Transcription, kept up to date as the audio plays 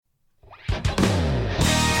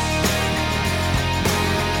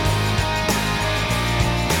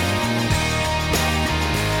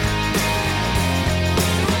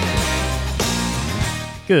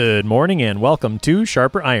Good morning and welcome to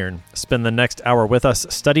Sharper Iron. Spend the next hour with us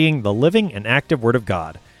studying the living and active Word of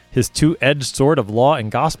God, His two-edged sword of law and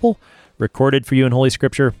gospel, recorded for you in Holy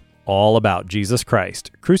Scripture, all about Jesus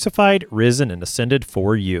Christ, crucified, risen, and ascended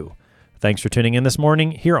for you. Thanks for tuning in this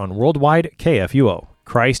morning here on Worldwide KFUO,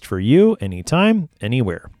 Christ for you, anytime,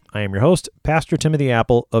 anywhere. I am your host, Pastor Timothy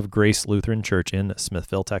Apple of Grace Lutheran Church in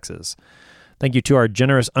Smithville, Texas. Thank you to our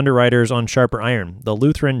generous underwriters on Sharper Iron, the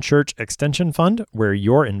Lutheran Church Extension Fund, where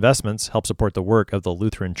your investments help support the work of the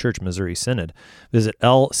Lutheran Church Missouri Synod. Visit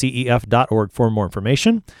lcef.org for more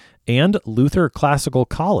information. And Luther Classical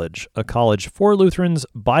College, a college for Lutherans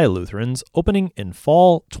by Lutherans, opening in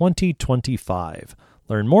fall 2025.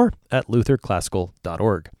 Learn more at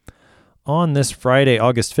lutherclassical.org. On this Friday,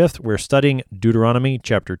 August 5th, we're studying Deuteronomy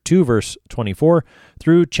chapter 2, verse 24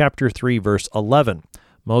 through chapter 3, verse 11.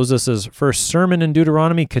 Moses' first sermon in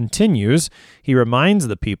Deuteronomy continues. He reminds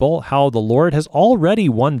the people how the Lord has already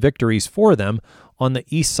won victories for them on the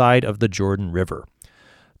east side of the Jordan River.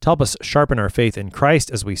 To help us sharpen our faith in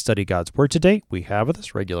Christ as we study God's Word today, we have with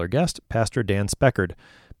us regular guest, Pastor Dan Speckard.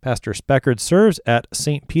 Pastor Speckard serves at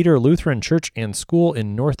St. Peter Lutheran Church and School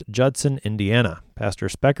in North Judson, Indiana. Pastor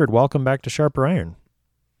Speckard, welcome back to Sharper Iron.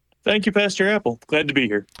 Thank you, Pastor Apple. Glad to be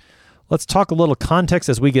here. Let's talk a little context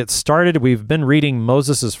as we get started. We've been reading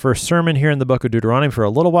Moses' first sermon here in the book of Deuteronomy for a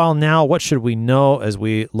little while now. What should we know as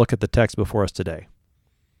we look at the text before us today?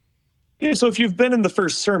 Yeah, so if you've been in the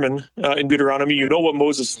first sermon in Deuteronomy, you know what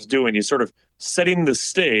Moses is doing. He's sort of setting the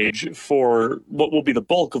stage for what will be the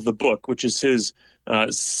bulk of the book, which is his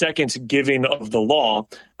second giving of the law,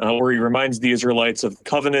 where he reminds the Israelites of the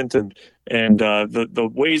covenant and the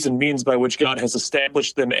ways and means by which God has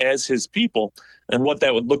established them as his people, and what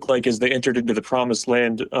that would look like as they entered into the promised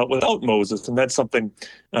land without Moses. And that's something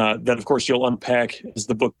that, of course, you'll unpack as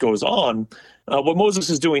the book goes on. What Moses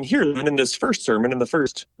is doing here in this first sermon, in the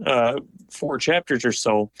first 4 chapters or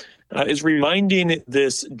so, is reminding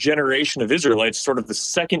this generation of Israelites, sort of the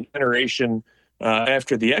second generation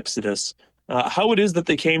after the Exodus, how it is that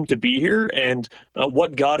they came to be here and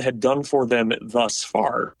what God had done for them thus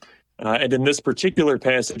far. And in this particular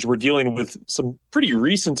passage, we're dealing with some pretty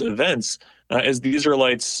recent events as the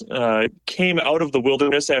Israelites came out of the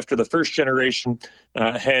wilderness after the first generation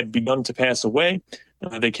had begun to pass away.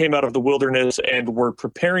 They came out of the wilderness and were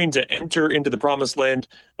preparing to enter into the promised land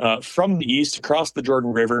from the east across the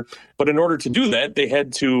Jordan River. But in order to do that, they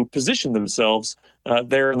had to position themselves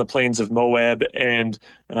there in the plains of Moab, and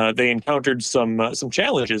they encountered some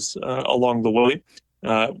challenges along the way.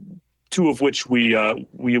 2 of which we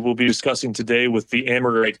will be discussing today with the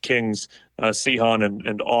Amorite kings, Sihon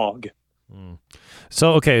and Og.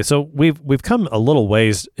 So we've come a little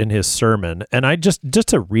ways in his sermon, and I just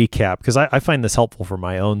to recap, because I find this helpful for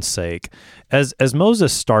my own sake. As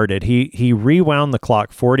Moses started, he rewound the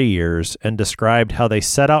clock 40 years and described how they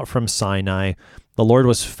set out from Sinai. The Lord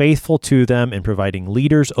was faithful to them in providing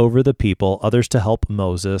leaders over the people, others to help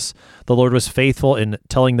Moses. The Lord was faithful in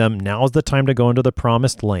telling them now's the time to go into the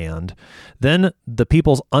promised land. Then the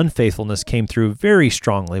people's unfaithfulness came through very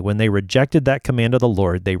strongly. When they rejected that command of the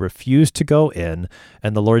Lord, they refused to go in.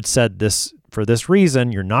 And the Lord said, for this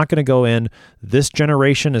reason, you're not going to go in. This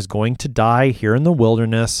generation is going to die here in the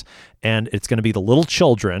wilderness, and it's going to be the little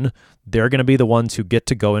children. They're going to be the ones who get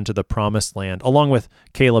to go into the promised land, along with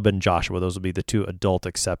Caleb and Joshua. Those will be the 2 adult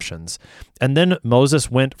exceptions. And then Moses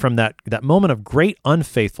went from that moment of great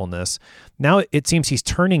unfaithfulness. Now it seems he's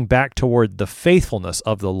turning back toward the faithfulness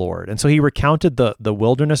of the Lord. And so he recounted the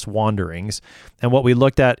wilderness wanderings. And what we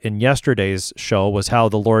looked at in yesterday's show was how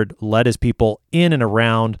the Lord led his people in and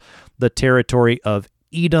around the territory of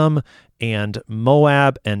Edom and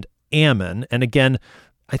Moab and Ammon. And again,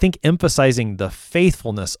 I think emphasizing the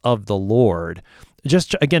faithfulness of the Lord,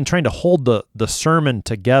 just again trying to hold the sermon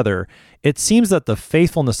together. It seems that the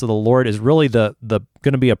faithfulness of the Lord is really the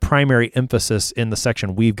going to be a primary emphasis in the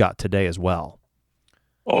section we've got today as well.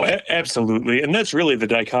 Oh, absolutely. And that's really the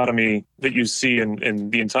dichotomy that you see in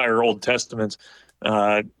the entire Old Testament.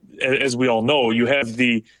 As we all know, you have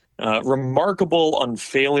the remarkable,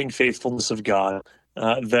 unfailing faithfulness of God,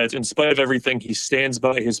 that in spite of everything, he stands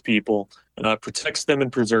by his people, protects them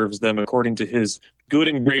and preserves them according to his good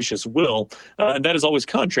and gracious will. And that is always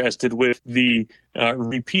contrasted with the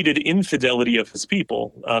repeated infidelity of his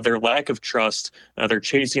people, their lack of trust, their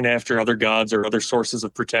chasing after other gods or other sources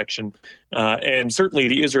of protection. And certainly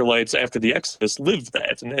the Israelites after the Exodus lived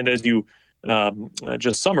that. And as you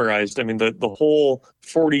just summarized. I mean, the whole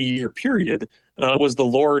 40-year period was the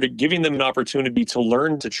Lord giving them an opportunity to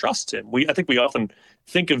learn to trust Him. I think we often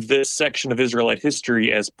think of this section of Israelite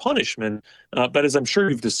history as punishment, but as I'm sure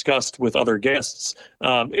you've discussed with other guests,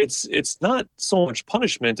 it's not so much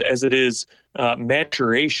punishment as it is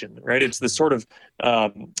maturation, right? It's the sort of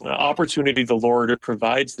opportunity the Lord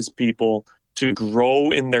provides His people to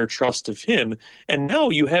grow in their trust of Him. And now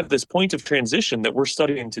you have this point of transition that we're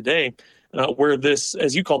studying today, where this,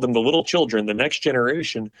 as you call them, the little children, the next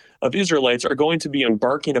generation of Israelites are going to be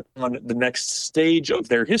embarking upon the next stage of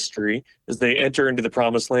their history as they enter into the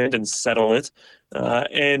promised land and settle it.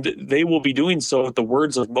 And they will be doing so with the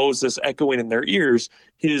words of Moses echoing in their ears,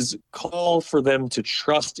 his call for them to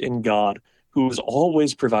trust in God, who is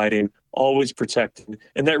always providing, always protecting.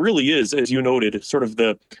 And that really is, as you noted, sort of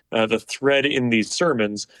the thread in these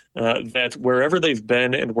sermons, that wherever they've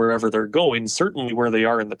been and wherever they're going, certainly where they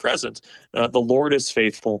are in the present, the Lord is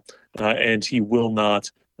faithful, and He will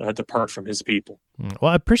not depart from His people.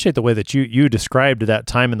 Well, I appreciate the way that you described that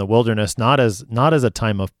time in the wilderness, not as a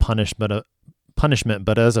time of punishment,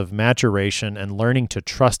 but as of maturation and learning to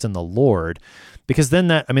trust in the Lord. Because then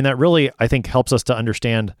that really, I think, helps us to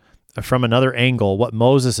understand from another angle what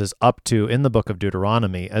Moses is up to in the book of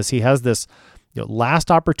Deuteronomy, as he has this last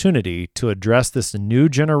opportunity to address this new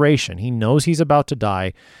generation. He knows he's about to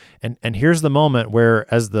die, and here's the moment where,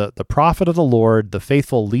 as the prophet of the Lord, the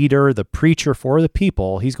faithful leader, the preacher for the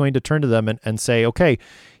people, he's going to turn to them and say, okay,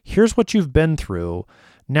 here's what you've been through.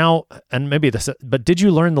 Now, and maybe this, but did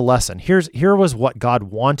you learn the lesson? Here was what God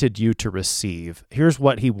wanted you to receive. Here's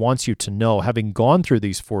what He wants you to know, having gone through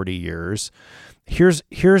these 40 years. Here's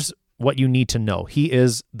what you need to know. He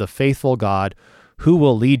is the faithful God who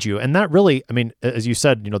will lead you. And that really, as you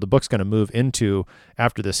said, the book's going to move into,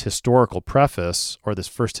 after this historical preface or this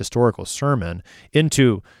first historical sermon,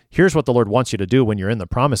 into here's what the Lord wants you to do when you're in the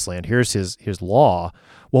promised land. Here's his law.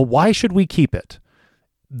 Well, why should we keep it?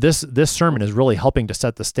 This sermon is really helping to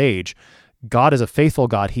set the stage. God is a faithful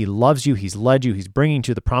God. He loves you. He's led you. He's bringing you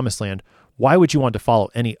to the promised land. Why would you want to follow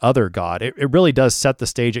any other God? It really does set the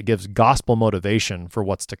stage. It gives gospel motivation for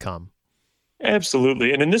what's to come.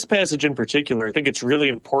 Absolutely. And in this passage in particular, I think it's really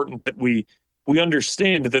important that we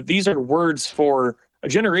understand that these are words for a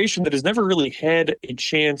generation that has never really had a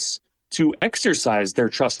chance to exercise their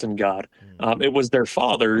trust in God. It was their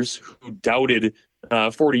fathers who doubted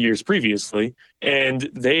 40 years previously, and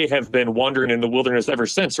they have been wandering in the wilderness ever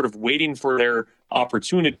since, sort of waiting for their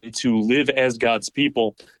opportunity to live as God's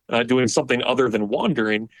people, doing something other than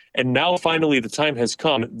wandering. And now finally the time has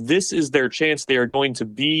come. This is their chance. They are going to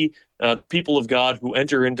be people of God who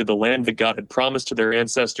enter into the land that God had promised to their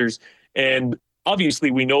ancestors. And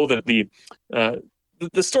obviously we know that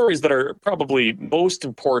the stories that are probably most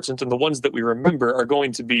important and the ones that we remember are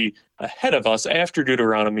going to be ahead of us after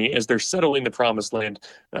Deuteronomy as they're settling the promised land.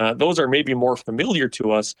 Those are maybe more familiar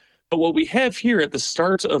to us. But what we have here at the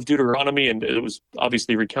start of Deuteronomy, and it was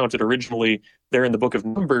obviously recounted originally there in the book of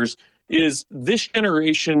Numbers, is this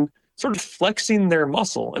generation sort of flexing their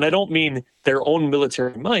muscle. And I don't mean their own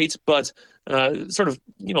military might, but sort of,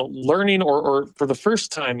 learning or for the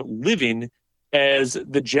first time living as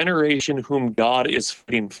the generation whom God is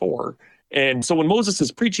fighting for. And so when Moses is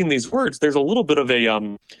preaching these words, there's a little bit of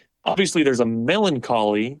obviously there's a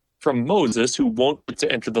melancholy from Moses, who won't get to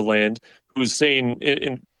enter the land, who's saying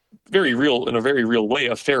in a very real way,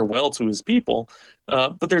 a farewell to his people.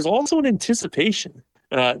 But there's also an anticipation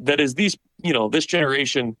that as this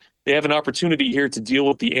generation, they have an opportunity here to deal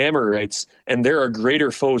with the Amorites, and there are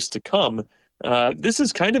greater foes to come. This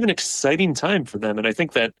is kind of an exciting time for them. And I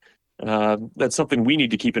think that that's something we need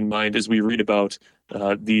to keep in mind as we read about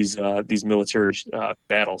these military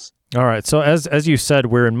battles. All right. So as you said,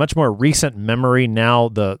 we're in much more recent memory now.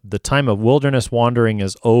 The time of wilderness wandering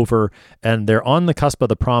is over, and they're on the cusp of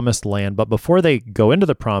the promised land. But before they go into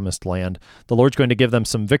the promised land, the Lord's going to give them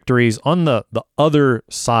some victories on the other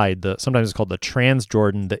side. Sometimes it's called the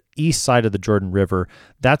Transjordan, the east side of the Jordan River.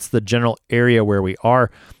 That's the general area where we are.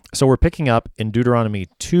 So we're picking up in Deuteronomy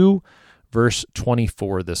 2, verse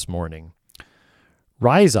 24 this morning.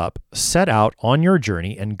 Rise up, set out on your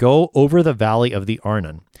journey, and go over the valley of the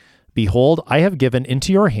Arnon. Behold, I have given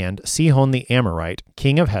into your hand Sihon the Amorite,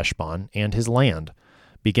 king of Heshbon, and his land.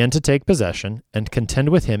 Begin to take possession, and contend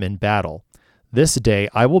with him in battle. This day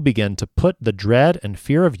I will begin to put the dread and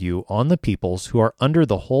fear of you on the peoples who are under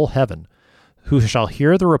the whole heaven, who shall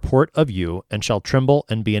hear the report of you, and shall tremble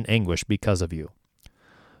and be in anguish because of you.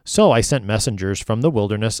 So I sent messengers from the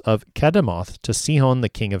wilderness of Kedemoth to Sihon the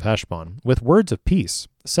king of Heshbon, with words of peace,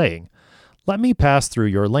 saying, Let me pass through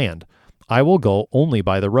your land. I will go only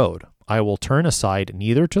by the road. I will turn aside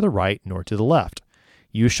neither to the right nor to the left.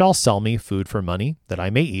 You shall sell me food for money, that I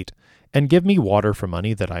may eat, and give me water for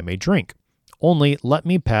money, that I may drink. Only let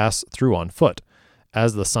me pass through on foot,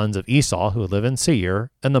 as the sons of Esau who live in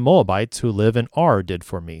Seir, and the Moabites who live in Ar did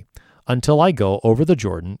for me, until I go over the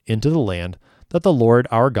Jordan into the land that the Lord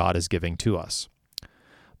our God is giving to us.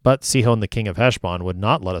 But Sihon the king of Heshbon would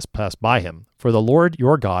not let us pass by him, for the Lord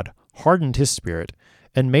your God hardened his spirit,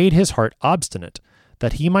 and made his heart obstinate,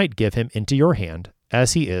 that he might give him into your hand,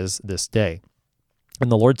 as he is this day.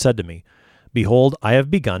 And the Lord said to me, Behold, I have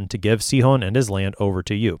begun to give Sihon and his land over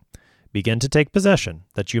to you. Begin to take possession,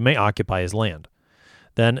 that you may occupy his land.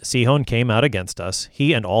 Then Sihon came out against us,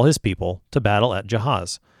 he and all his people, to battle at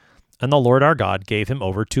Jahaz. And the Lord our God gave him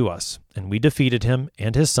over to us, and we defeated him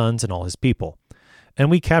and his sons and all his people. And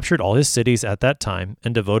we captured all his cities at that time,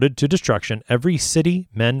 and devoted to destruction every city,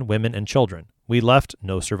 men, women, and children. We left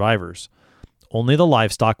no survivors. Only the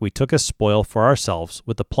livestock we took as spoil for ourselves,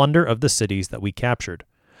 with the plunder of the cities that we captured.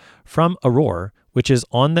 From Aroer, which is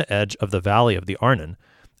on the edge of the valley of the Arnon,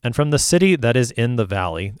 and from the city that is in the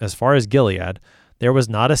valley, as far as Gilead, there was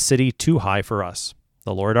not a city too high for us.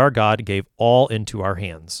 The Lord our God gave all into our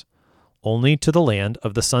hands. Only to the land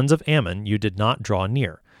of the sons of Ammon you did not draw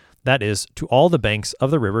near, that is, to all the banks of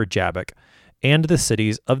the river Jabbok, and the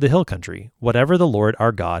cities of the hill country, whatever the Lord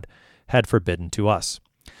our God had forbidden to us.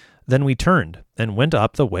 Then we turned, and went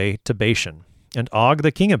up the way to Bashan. And Og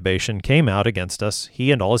the king of Bashan came out against us,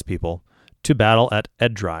 he and all his people, to battle at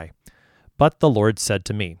Edrei. But the Lord said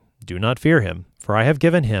to me, Do not fear him, for I have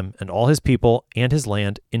given him and all his people and his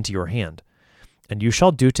land into your hand. And you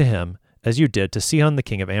shall do to him as you did to Sihon the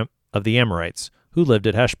king of the Amorites, who lived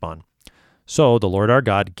at Heshbon. So the Lord our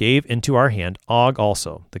God gave into our hand Og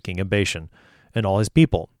also, the king of Bashan, and all his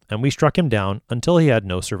people, and we struck him down until he had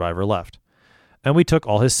no survivor left. And we took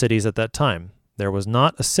all his cities at that time. There was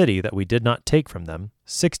not a city that we did not take from them,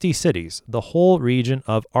 60 cities, the whole region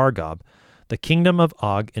of Argob, the kingdom of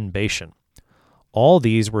Og in Bashan. All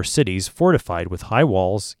these were cities fortified with high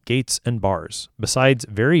walls, gates, and bars, besides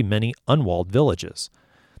very many unwalled villages.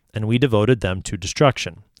 And we devoted them to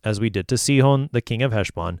destruction, as we did to Sihon the king of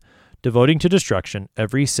Heshbon, devoting to destruction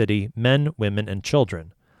every city, men, women, and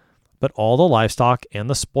children. But all the livestock and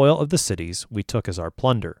the spoil of the cities we took as our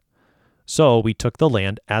plunder. So we took the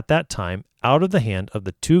land at that time out of the hand of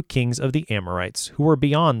the 2 kings of the Amorites who were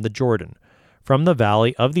beyond the Jordan, from the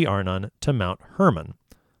valley of the Arnon to Mount Hermon.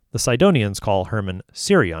 The Sidonians call Hermon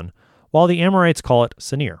Sirion, while the Amorites call it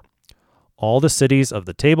Senir. All the cities of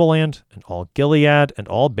the tableland, and all Gilead, and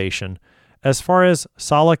all Bashan, as far as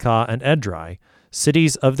Salakah and Edrei,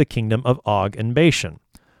 cities of the kingdom of Og and Bashan.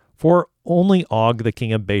 For only Og the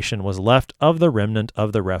king of Bashan was left of the remnant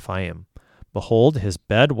of the Rephaim. Behold, his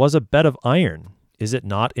bed was a bed of iron. Is it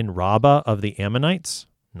not in Rabbah of the Ammonites?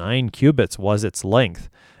 9 cubits was its length,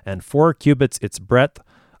 and 4 cubits its breadth,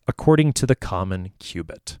 according to the common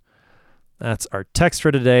cubit. That's our text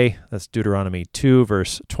for today. That's Deuteronomy 2,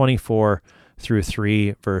 verse 24 through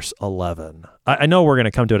 3, verse 11. I know we're going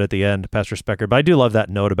to come to it at the end, Pastor Specker, but I do love that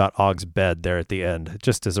note about Og's bed there at the end. It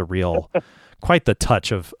just is a real, quite the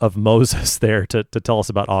touch of Moses there to tell us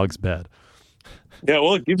about Og's bed. Yeah,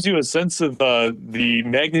 well, it gives you a sense of the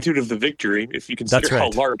magnitude of the victory if you consider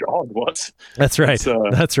how large Og was. That's right.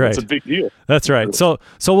 That's right. It's a big deal. That's right. So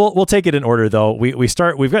we'll take it in order though.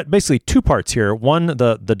 We've got basically 2 parts here. One,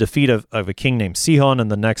 the defeat of a king named Sihon,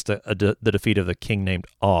 and the next the defeat of the king named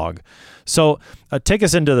Og. So take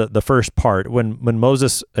us into the first part. When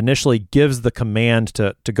Moses initially gives the command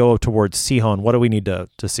to go towards Sihon, what do we need to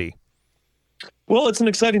see? Well, it's an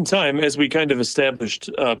exciting time, as we kind of established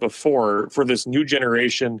before, for this new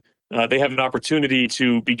generation. They have an opportunity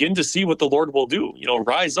to begin to see what the Lord will do.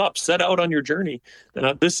 Rise up, set out on your journey.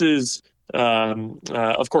 This is,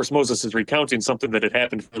 of course, Moses is recounting something that had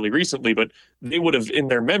happened fairly recently, but they would have, in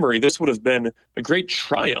their memory, this would have been a great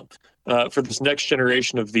triumph for this next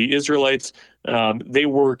generation of the Israelites. They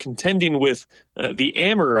were contending with the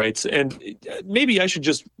Amorites, and maybe I should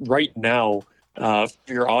just right now, for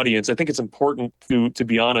your audience, I think it's important to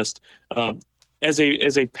be honest. As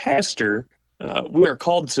a pastor, we are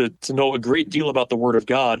called to know a great deal about the Word of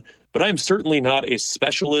God, but I'm certainly not a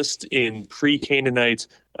specialist in pre-Canaanite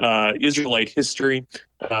Israelite history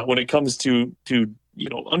when it comes to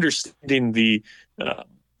understanding the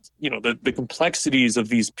complexities of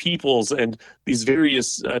these peoples and these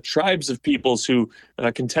various tribes of peoples who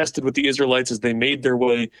contested with the Israelites as they made their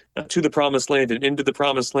way to the Promised Land and into the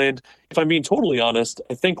Promised Land. If I'm being totally honest,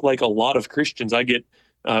 I think like a lot of Christians, I get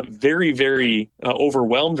very, very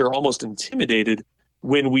overwhelmed or almost intimidated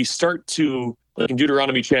when we start to Like in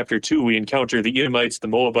Deuteronomy chapter 2, we encounter the Edomites, the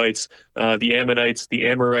Moabites, the Ammonites, the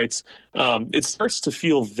Amorites. It starts to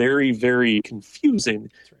feel very, very confusing.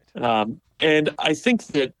 And I think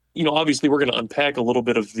that, obviously we're going to unpack a little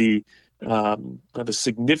bit of the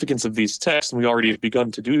significance of these texts, and we already have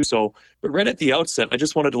begun to do so. But right at the outset, I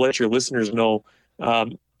just wanted to let your listeners know,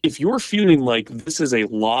 if you're feeling like this is a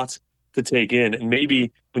lot to take in, and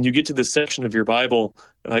maybe when you get to this section of your Bible,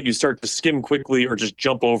 you start to skim quickly or just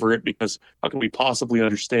jump over it because how can we possibly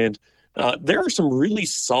understand? There are some really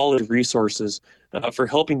solid resources for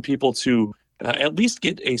helping people to at least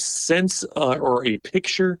get a sense or a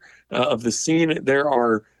picture of the scene. There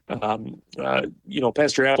are,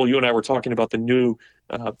 Pastor Apple, you and I were talking about the new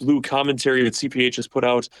blue commentary that CPH has put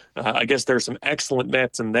out. I guess there are some excellent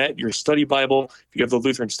maps in that. Your study Bible, if you have the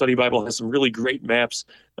Lutheran Study Bible, has some really great maps.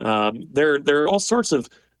 There are all sorts of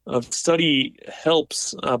study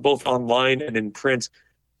helps, both online and in print,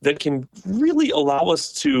 that can really allow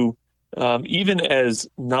us to, even as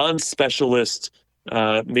non-specialist,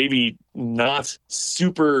 maybe not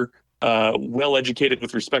super well-educated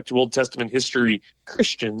with respect to Old Testament history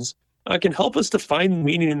Christians, can help us to find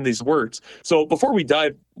meaning in these words. So before we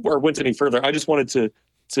dive or went any further, I just wanted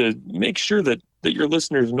to make sure that your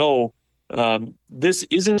listeners know this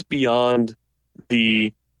isn't beyond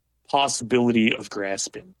the possibility of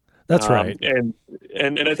grasping. That's right. And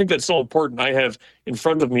I think that's so important. I have in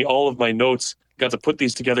front of me all of my notes, got to put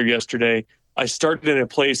these together yesterday. I started in a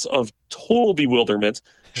place of total bewilderment,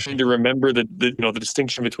 trying to remember the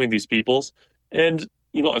distinction between these peoples. And,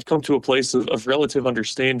 I've come to a place of relative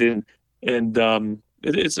understanding, and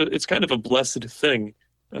it's kind of a blessed thing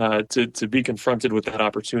to be confronted with that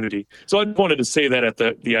opportunity. So I wanted to say that at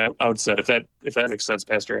the outset, if that makes sense,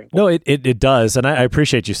 Pastor Apple. No, it does, and I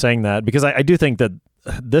appreciate you saying that, because I do think that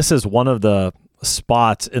this is one of the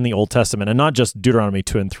spots in the Old Testament, and not just Deuteronomy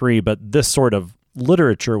 2 and 3, but this sort of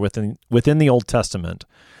literature within the Old Testament.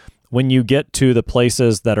 When you get to the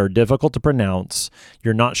places that are difficult to pronounce,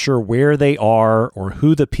 you're not sure where they are or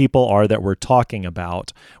who the people are that we're talking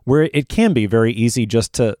about, where it can be very easy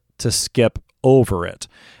just to skip over it.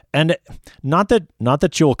 And not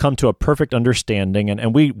that you'll come to a perfect understanding,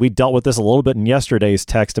 and we dealt with this a little bit in yesterday's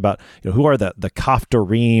text about who are the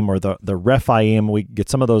Kaphtorim or the Rephaim. We get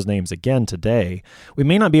some of those names again today. We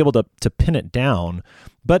may not be able to pin it down,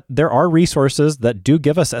 but there are resources that do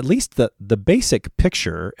give us at least the basic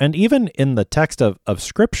picture. And even in the text of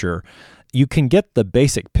Scripture, you can get the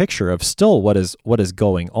basic picture of still what is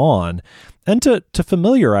going on. And to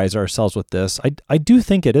familiarize ourselves with this, I do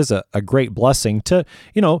think it is a great blessing to,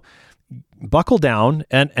 buckle down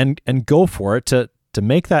and go for it, to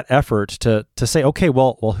make that effort to say, okay,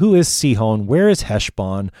 well, who is Sihon? Where is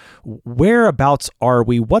Heshbon? Whereabouts are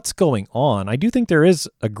we? What's going on? I do think there is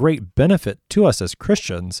a great benefit to us as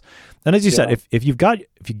Christians. And as you said, if you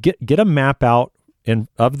get a map out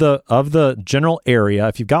of the general area,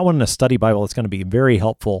 if you've got one in a study Bible, it's going to be very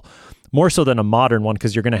helpful, more so than a modern one,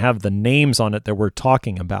 because you're going to have the names on it that we're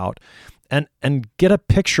talking about, and get a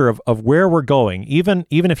picture of where we're going, even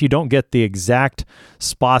if you don't get the exact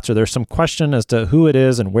spots or there's some question as to who it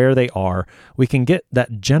is and where they are. We can get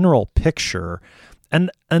that general picture.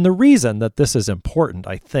 And the reason that this is important,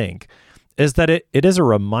 I think, is that it is a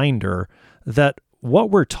reminder that what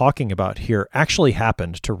we're talking about here actually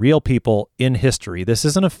happened to real people in history. This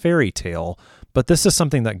isn't a fairy tale, but this is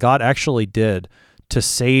something that God actually did to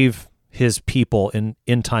save his people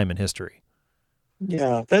in time and history.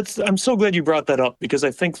 Yeah, I'm so glad you brought that up, because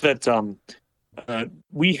I think that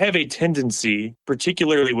we have a tendency,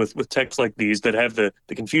 particularly with texts like these that have the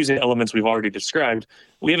confusing elements we've already described,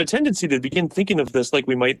 we have a tendency to begin thinking of this like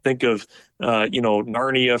we might think of,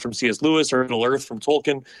 Narnia from C.S. Lewis or Middle Earth from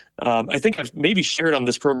Tolkien. I think I've maybe shared on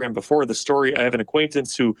this program before the story. I have an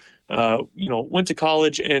acquaintance who, went to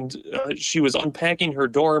college, and she was unpacking her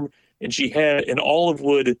dorm, and she had an olive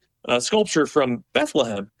wood sculpture from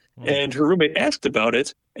Bethlehem. And her roommate asked about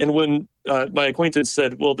it. And when my acquaintance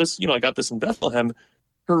said, well, this, I got this in Bethlehem,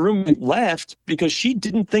 her roommate laughed because she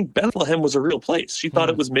didn't think Bethlehem was a real place. She thought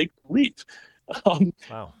it was make-believe.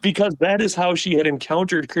 Wow. Because that is how she had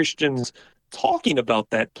encountered Christians talking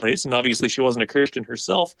about that place. And obviously she wasn't a Christian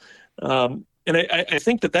herself. And I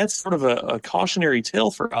think that that's sort of a cautionary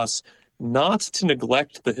tale for us not to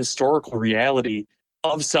neglect the historical reality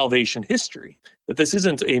of salvation history, that this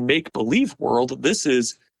isn't a make-believe world. This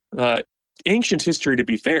is ancient history, to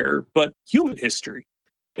be fair, but human history.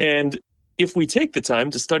 And if we take the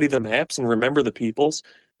time to study the maps and remember the peoples,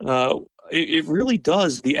 it really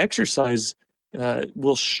does. The exercise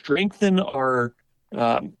will strengthen our,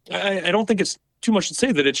 I don't think it's too much to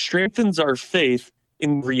say that it strengthens our faith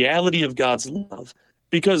in reality of God's love.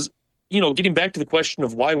 Because getting back to the question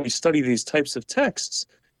of why we study these types of texts,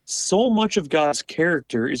 so much of God's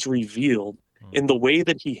character is revealed in the way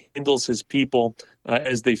that he handles his people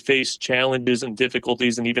as they face challenges and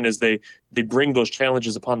difficulties, and even as they bring those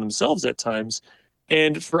challenges upon themselves at times.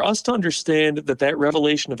 And for us to understand that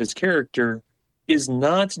revelation of his character is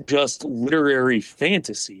not just literary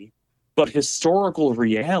fantasy, but historical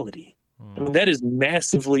reality. I mean, that is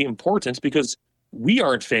massively important because we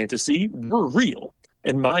aren't fantasy, we're real.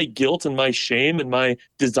 And my guilt and my shame and my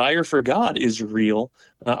desire for God is real.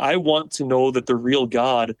 I want to know that the real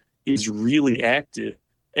God is really active.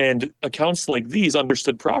 And accounts like these,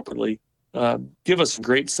 understood properly, give us a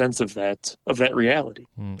great sense of that reality.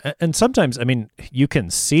 And sometimes, I mean, you can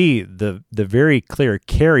see the very clear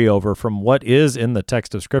carryover from what is in the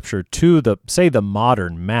text of Scripture to the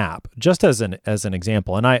modern map, just as an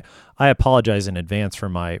example. And I apologize in advance for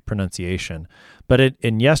my pronunciation, but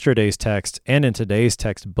in yesterday's text and in today's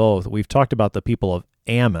text both, we've talked about the people of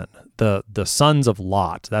Ammon, the sons of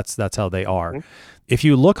Lot. That's how they are. Mm-hmm. If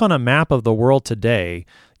you look on a map of the world today,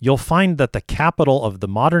 you'll find that the capital of the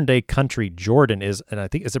modern day country Jordan is, and I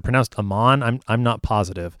think, is it pronounced Amman? I'm not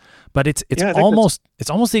positive, but it's almost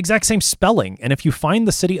the exact same spelling. And if you find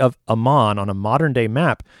the city of Amman on a modern day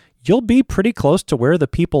map, you'll be pretty close to where the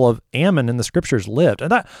people of Ammon in the scriptures lived.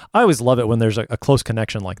 And I always love it when there's a close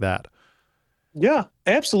connection like that. Yeah,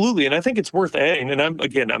 absolutely. And I think it's worth adding, and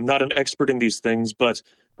I'm not an expert in these things, but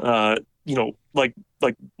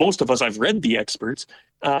like most of us, I've read the experts,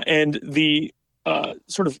 and the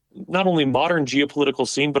sort of not only modern geopolitical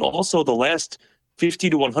scene, but also the last 50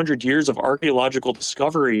 to 100 years of archaeological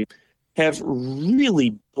discovery have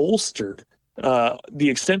really bolstered the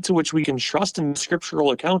extent to which we can trust in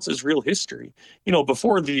scriptural accounts as real history.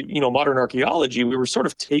 Before the modern archaeology, we were sort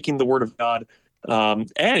of taking the word of God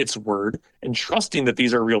at its word and trusting that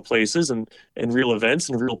these are real places and real events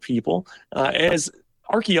and real people. As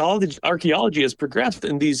archaeology has progressed,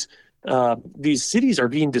 and these cities are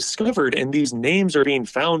being discovered, and these names are being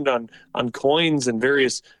found on coins and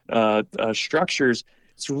various structures,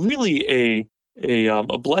 it's really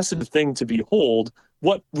a blessed thing to behold.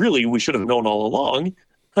 What really we should have known all along,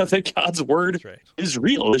 that God's word is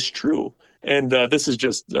real, is true. And this is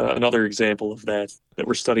just another example of that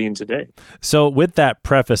we're studying today. So with that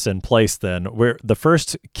preface in place then, where the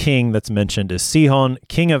first king that's mentioned is Sihon,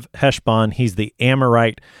 king of Heshbon. He's the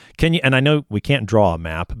Amorite. And I know we can't draw a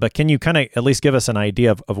map, but can you kind of at least give us an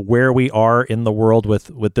idea of where we are in the world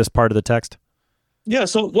with this part of the text? Yeah,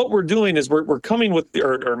 so what we're doing is we're coming with,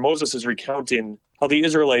 or Moses is recounting how the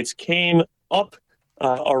Israelites came up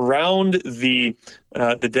around the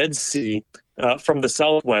Dead Sea, from the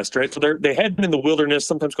southwest, right? So they had been in the wilderness,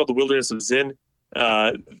 sometimes called the wilderness of Zin,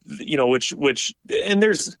 which, and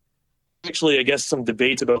there's actually, I guess, some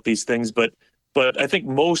debate about these things, but I think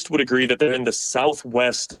most would agree that they're in the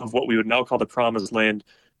southwest of what we would now call the Promised Land,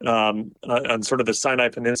 on sort of the Sinai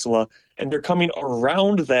Peninsula, and they're coming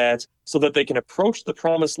around that so that they can approach the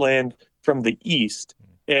Promised Land from the east.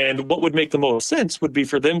 And what would make the most sense would be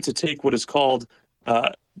for them to take what is called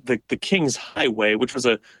the King's Highway, which was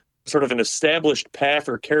a sort of an established path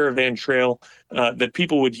or caravan trail that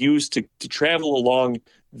people would use to travel along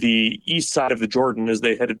the east side of the Jordan as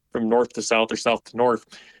they headed from north to south or south to north.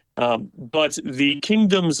 But the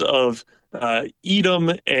kingdoms of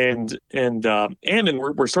Edom and Ammon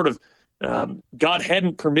were sort of, God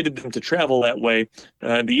hadn't permitted them to travel that way.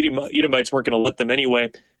 The Edomites weren't going to let them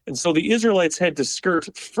anyway. And so the Israelites had to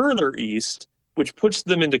skirt further east, which puts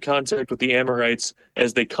them into contact with the Amorites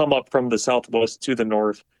as they come up from the southwest to the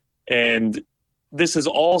north. And this is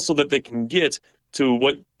all so that they can get to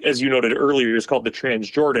what, as you noted earlier, is called the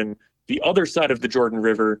Transjordan, the other side of the Jordan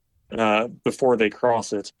River, before they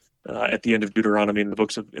cross it at the end of Deuteronomy in the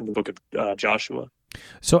book of Joshua.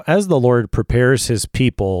 So as the Lord prepares his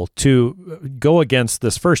people to go against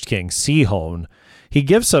this first king, Sihon, he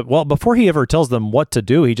gives before he ever tells them what to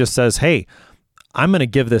do, he just says, hey, I'm going to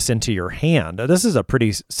give this into your hand. This is a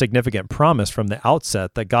pretty significant promise from the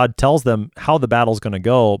outset that God tells them how the battle's going to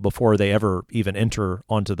go before they ever even enter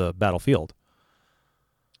onto the battlefield.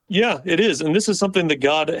 Yeah, it is. And this is something that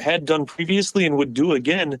God had done previously and would do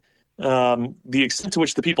again. The extent to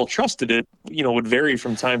which the people trusted it, would vary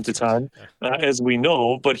from time to time, as we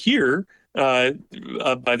know. But here,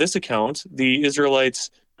 by this account, the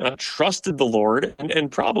Israelites trusted the Lord,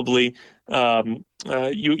 and probably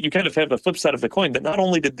you kind of have the flip side of the coin, that not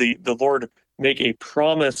only did the Lord make a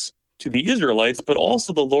promise to the Israelites, but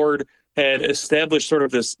also the Lord had established sort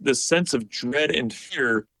of this sense of dread and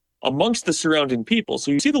fear amongst the surrounding people. So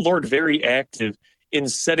you see the Lord very active in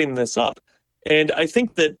setting this up. And I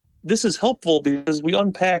think that this is helpful because we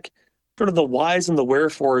unpack sort of the whys and the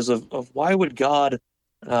wherefores of why would God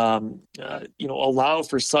allow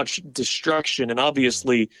for such destruction. And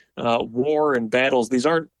obviously, war and battles, these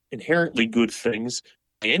aren't inherently good things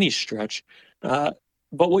by any stretch. But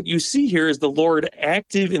what you see here is the Lord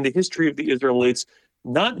active in the history of the Israelites,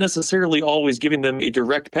 not necessarily always giving them a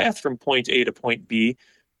direct path from point A to point B,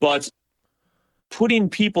 but putting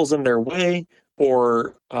peoples in their way,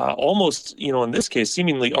 or almost, in this case,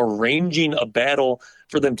 seemingly arranging a battle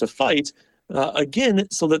for them to fight, again,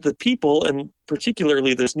 so that the people, and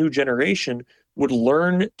particularly this new generation, would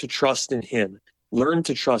learn to trust in him, learn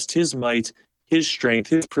to trust his might, his strength,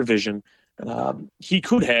 his provision. He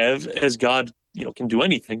could have, as God, can do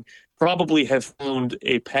anything, probably have found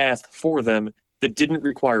a path for them that didn't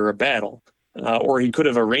require a battle, or he could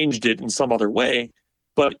have arranged it in some other way.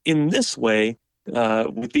 But in this way,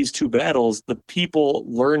 with these two battles, the people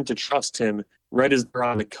learn to trust him right as they're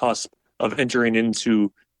on the cusp of entering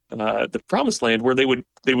into the promised land, where they would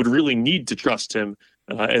really need to trust him,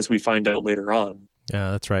 as we find out later on.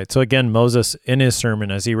 Yeah, that's right. So again, Moses, in his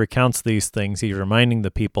sermon, as he recounts these things, he's reminding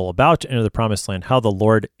the people about to enter the promised land, how the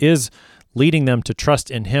Lord is leading them to trust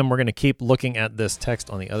in him. We're going to keep looking at this text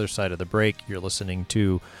on the other side of the break. You're listening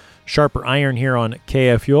to Sharper Iron here on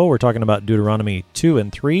KFUO. We're talking about Deuteronomy 2 and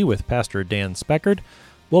 3 with Pastor Dan Speckard.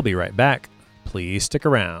 We'll be right back. Please stick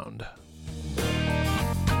around.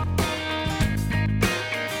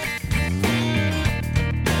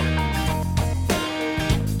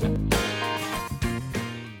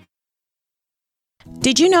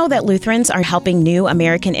 Did you know that Lutherans are helping new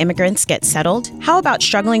American immigrants get settled? How about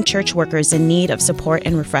struggling church workers in need of support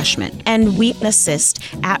and refreshment? And we assist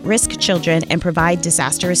at-risk children and provide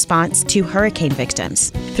disaster response to hurricane victims.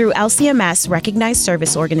 Through LCMS recognized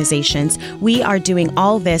service organizations, we are doing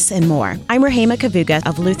all this and more. I'm Rahema Kavuga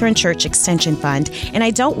of Lutheran Church Extension Fund, and I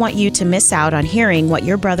don't want you to miss out on hearing what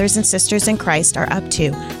your brothers and sisters in Christ are up to.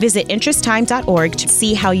 Visit interesttime.org to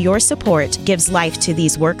see how your support gives life to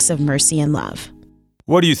these works of mercy and love.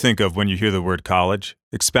 What do you think of when you hear the word college?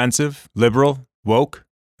 Expensive? Liberal? Woke?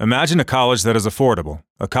 Imagine a college that is affordable,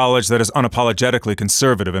 a college that is unapologetically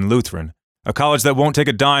conservative and Lutheran, a college that won't take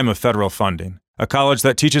a dime of federal funding, a college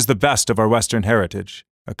that teaches the best of our Western heritage,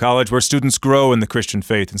 a college where students grow in the Christian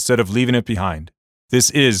faith instead of leaving it behind. This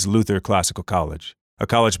is Luther Classical College, a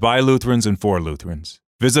college by Lutherans and for Lutherans.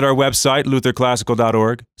 Visit our website,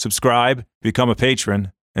 lutherclassical.org, subscribe, become a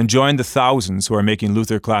patron, and join the thousands who are making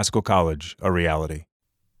Luther Classical College a reality.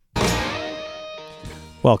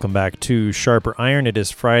 Welcome back to Sharper Iron. It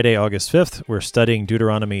is Friday, August 5th. We're studying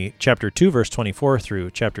Deuteronomy chapter 2, verse 24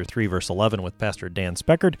 through chapter 3, verse 11 with Pastor Dan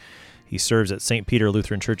Speckard. He serves at St. Peter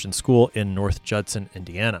Lutheran Church and School in North Judson,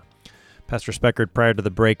 Indiana. Pastor Speckard, prior to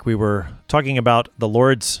the break, we were talking about the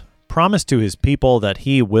Lord's promise to his people that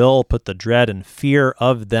he will put the dread and fear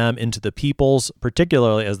of them into the peoples,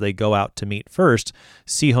 particularly as they go out to meet first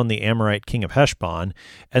Sihon the Amorite, king of Heshbon.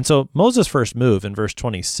 And so Moses' first move in verse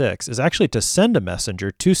 26 is actually to send a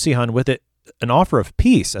messenger to Sihon with it an offer of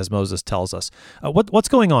peace, as Moses tells us. What's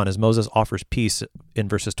going on as Moses offers peace in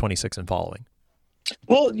verses 26 and following?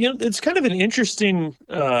 Well, it's kind of an interesting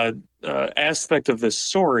aspect of this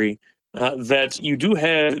story. That you do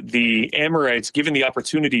have the Amorites given the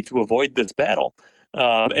opportunity to avoid this battle.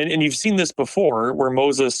 And you've seen this before, where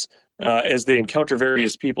Moses, as they encounter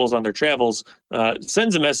various peoples on their travels,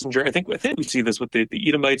 sends a messenger. I think we see this with the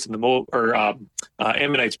Edomites and the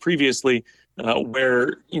Ammonites previously,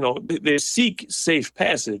 where they seek safe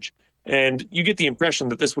passage. And you get the impression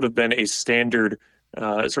that this would have been a standard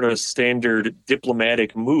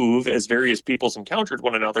diplomatic move as various peoples encountered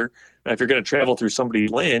one another. If you're going to travel through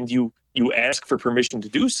somebody's land, you ask for permission to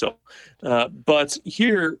do so. But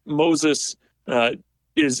here, Moses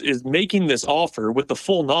is making this offer with the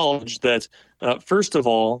full knowledge that, first of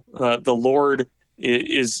all, the Lord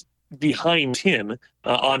is behind him,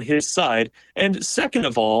 on his side, and second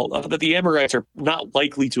of all, that the Amorites are not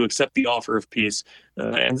likely to accept the offer of peace.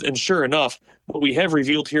 And sure enough, what we have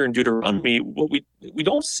revealed here in Deuteronomy, what we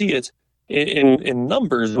don't see it in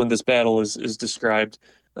Numbers when this battle is described,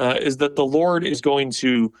 is that the Lord is going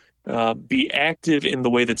to be active in the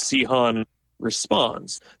way that Sihon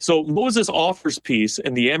responds. So Moses offers peace,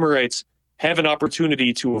 and the Amorites have an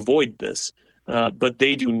opportunity to avoid this. But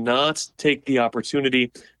they do not take the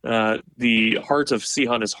opportunity. The heart of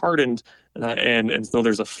Sihon is hardened, and so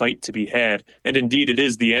there's a fight to be had. And indeed, it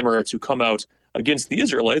is the Amorites who come out against the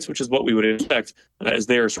Israelites, which is what we would expect, as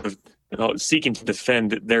they are sort of seeking to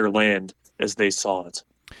defend their land as they saw it.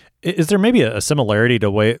 Is there maybe a similarity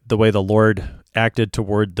to the way the Lord acted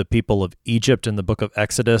toward the people of Egypt in the book of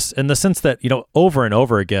Exodus, in the sense that, over and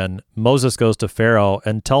over again, Moses goes to Pharaoh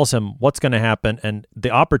and tells him what's going to happen, and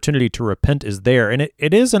the opportunity to repent is there. And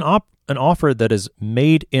it is an offer that is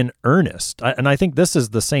made in earnest. And I think this is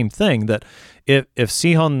the same thing, that if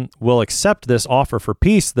Sihon will accept this offer for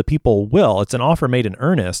peace, the people will. It's an offer made in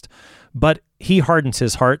earnest, but he hardens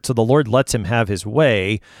his heart, so the Lord lets him have his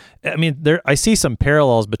way. I mean, I see some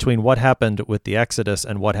parallels between what happened with the Exodus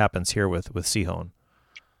and what happens here with Sihon.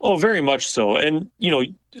 Oh, very much so. And,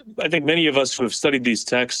 I think many of us who have studied these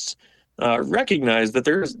texts recognize that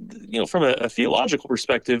there's, from a theological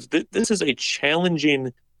perspective, this is a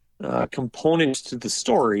challenging component to the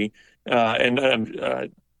story,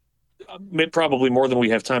 and probably more than we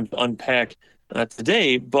have time to unpack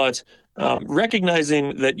today, but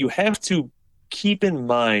recognizing that you have to keep in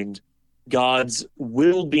mind God's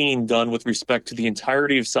will being done with respect to the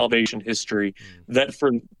entirety of salvation history, that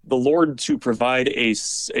for the Lord to provide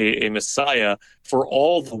a Messiah for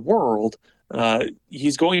all the world,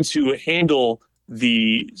 he's going to handle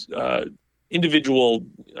the individual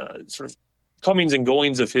sort of comings and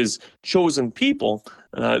goings of his chosen people,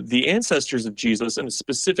 the ancestors of Jesus, in a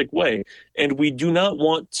specific way. And we do not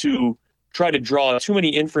want to try to draw too many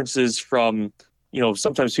inferences from,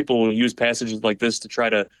 sometimes people will use passages like this to try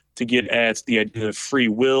to get at the idea of free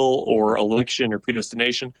will or election or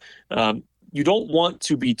predestination. You don't want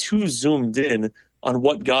to be too zoomed in on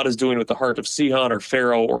what God is doing with the heart of Sihon or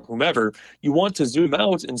Pharaoh or whomever. You want to zoom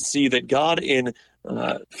out and see that God, in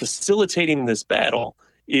facilitating this battle,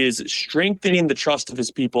 is strengthening the trust of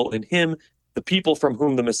his people in him, the people from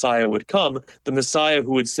whom the Messiah would come, the Messiah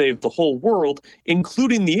who would save the whole world,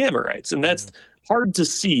 including the Amorites. And that's hard to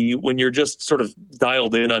see when you're just sort of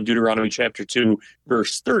dialed in on Deuteronomy chapter 2,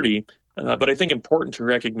 verse 30. But I think important to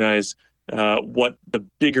recognize what the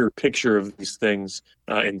bigger picture of these things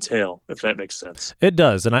entail, if that makes sense. It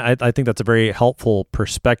does. And I think that's a very helpful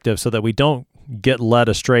perspective, so that we don't get led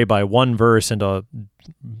astray by one verse into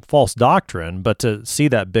false doctrine, but to see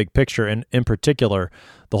that big picture, and in particular,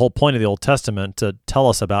 the whole point of the Old Testament to tell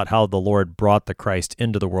us about how the Lord brought the Christ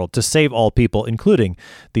into the world to save all people, including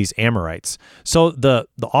these Amorites. So the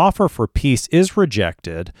offer for peace is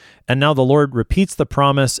rejected, and now the Lord repeats the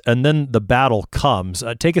promise, and then the battle comes.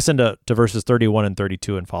 Take us into verses 31 and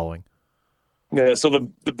 32 and following. Yeah, so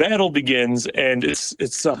the battle begins, and it's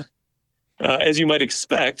as you might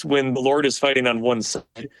expect, when the Lord is fighting on one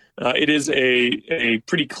side, it is a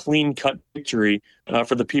pretty clean-cut victory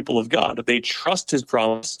for the people of God. They trust his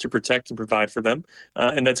promise to protect and provide for them,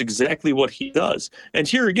 and that's exactly what he does. And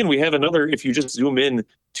here again, we have another, if you just zoom in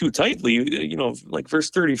too tightly, like verse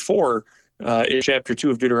 34 in chapter 2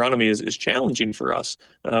 of Deuteronomy is challenging for us,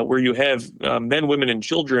 where you have men, women, and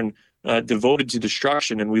children devoted to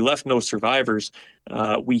destruction, and we left no survivors.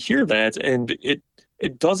 We hear that, and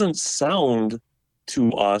it doesn't sound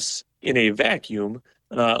to us in a vacuum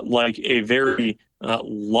like a very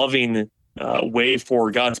loving way for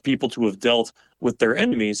God's people to have dealt with their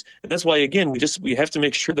enemies. And that's why, again, we have to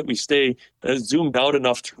make sure that we stay zoomed out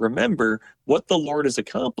enough to remember what the Lord is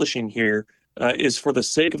accomplishing here is for the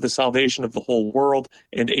sake of the salvation of the whole world,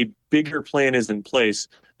 and a bigger plan is in place.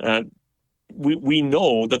 We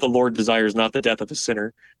know that the Lord desires not the death of a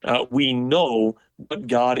sinner. We know what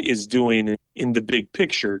God is doing in the big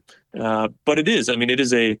picture. But it is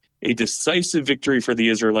a decisive victory for the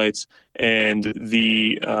Israelites. And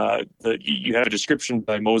you have a description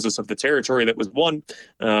by Moses of the territory that was won,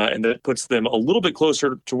 and that puts them a little bit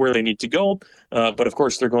closer to where they need to go. But of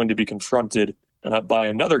course, they're going to be confronted by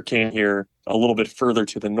another king here a little bit further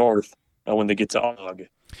to the north when they get to Og.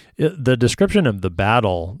 The description of the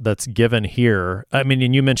battle that's given here,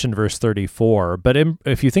 and you mentioned verse 34, but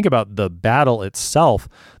if you think about the battle itself,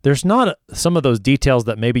 there's not some of those details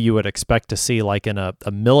that maybe you would expect to see like in a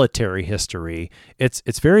military history.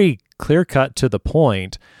 It's very clear-cut to the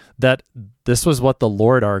point that this was what the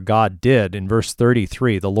Lord our God did in verse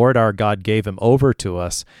 33. The Lord our God gave him over to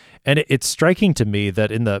us. And it's striking to me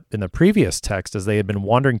that in the previous text, as they had been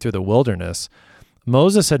wandering through the wilderness,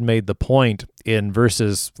 Moses had made the point in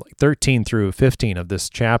verses 13 through 15 of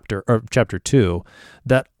this chapter, or chapter 2,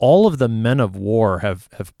 that all of the men of war have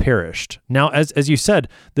perished. Now, as you said,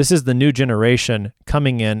 this is the new generation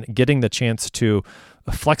coming in, getting the chance to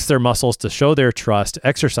flex their muscles, to show their trust,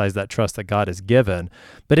 exercise that trust that God has given.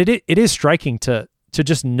 But it is striking to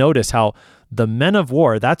just notice how the men of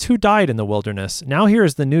war, that's who died in the wilderness. Now here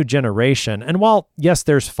is the new generation. And while, yes,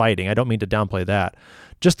 there's fighting, I don't mean to downplay that,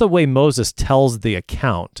 just the way Moses tells the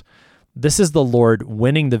account, this is the Lord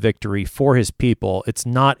winning the victory for his people. It's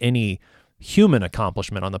not any human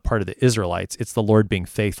accomplishment on the part of the Israelites. It's the Lord being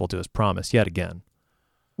faithful to his promise yet again.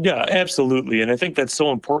 Yeah, absolutely. And I think that's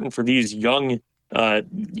so important for these young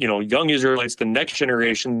Israelites, the next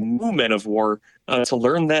generation, new men of war, to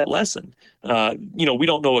learn that lesson. We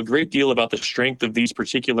don't know a great deal about the strength of these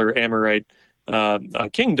particular Amorite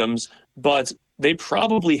kingdoms, but they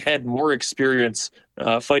probably had more experience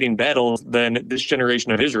fighting battles than this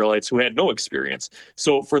generation of Israelites who had no experience.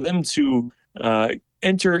 So for them to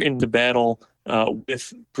enter into battle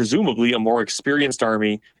with presumably a more experienced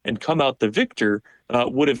army and come out the victor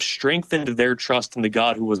would have strengthened their trust in the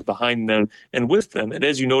God who was behind them and with them. And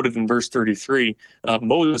as you noted in verse 33,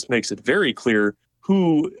 Moses makes it very clear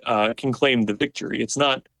who can claim the victory. It's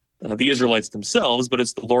not the Israelites themselves, but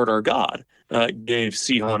it's the Lord our God gave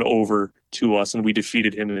Sihon over to us, and we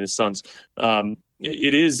defeated him and his sons.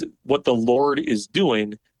 It is what the Lord is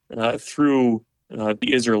doing through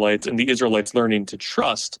the Israelites, and the Israelites learning to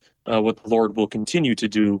trust what the Lord will continue to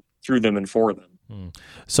do through them and for them.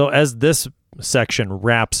 So as this section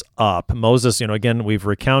wraps up, Moses, again, we've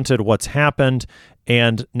recounted what's happened,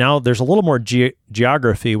 and now there's a little more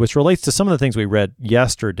geography, which relates to some of the things we read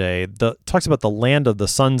yesterday. Talks about the land of the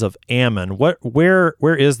sons of Ammon. Where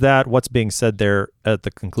is that? What's being said there at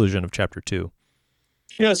the conclusion of chapter 2?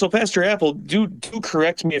 Yeah, so Pastor Apple, do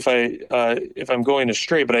correct me if I'm going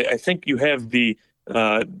astray, but I think you have the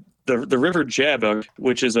river Jabbok,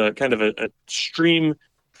 which is a kind of a stream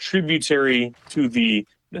tributary to the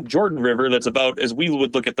Jordan River. That's about, as we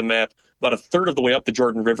would look at the map, about a third of the way up the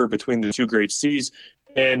Jordan River between the two great seas,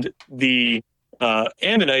 and the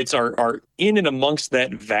Ammonites are in and amongst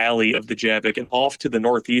that valley of the Jabbok and off to the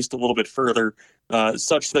northeast a little bit further,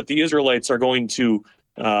 such that the Israelites are going to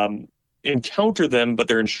encounter them, but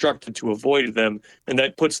they're instructed to avoid them, and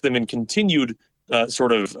that puts them in continued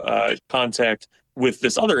contact with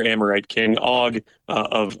this other Amorite king, Og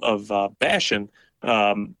of Bashan.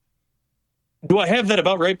 Do I have that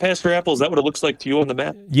about right, Pastor Apple? Is that what it looks like to you on the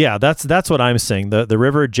map? Yeah, that's what I'm saying. The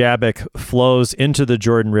river Jabbok flows into the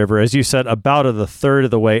Jordan River, as you said, about a third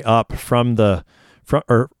of the way up from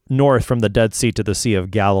north from the Dead Sea to the Sea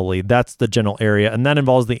of Galilee. That's the general area, and that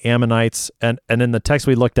involves the Ammonites. And in the text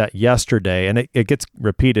we looked at yesterday, and it gets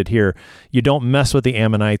repeated here, you don't mess with the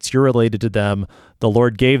Ammonites. You're related to them. The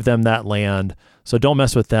Lord gave them that land, so don't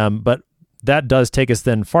mess with them. But that does take us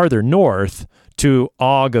then farther north to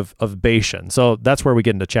Og of Bashan. So that's where we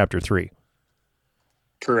get into chapter 3.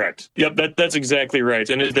 Correct. Yep, that's exactly right.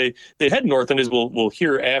 And as they head north, and as we'll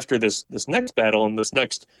hear after this next battle and this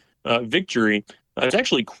next victory, it's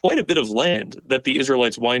actually quite a bit of land that the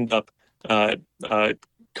Israelites wind up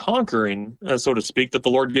conquering, so to speak, that the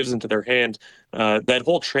Lord gives into their hand. That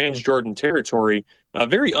whole Transjordan territory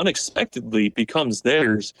very unexpectedly becomes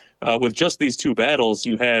theirs. With just these two battles,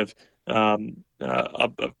 you have a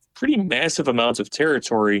pretty massive amounts of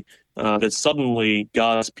territory that suddenly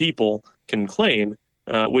God's people can claim,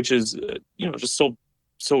 which is just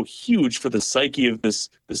so huge for the psyche of this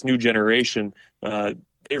new generation.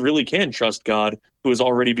 They really can trust God, who has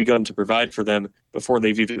already begun to provide for them before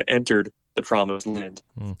they've even entered the promised land.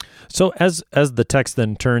 So as the text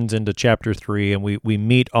then turns into chapter 3 and we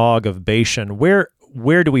meet Og of Bashan, where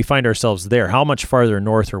do we find ourselves there? How much farther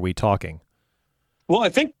north are we talking? Well, I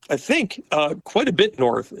think quite a bit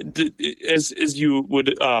north. As you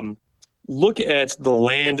would look at the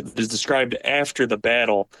land that is described after the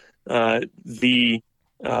battle, the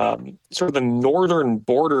sort of the northern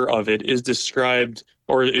border of it is described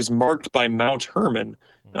or is marked by Mount Hermon,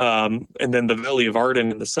 and then the Valley of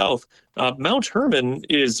Arden in the south. Mount Hermon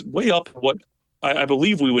is way up what I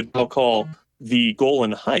believe we would now call the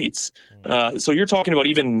Golan Heights. So you're talking about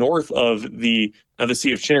even north of the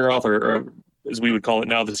Sea of Chinneroth, or as we would call it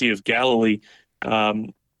now, the Sea of Galilee.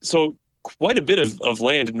 So quite a bit of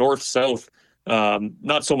land north-south,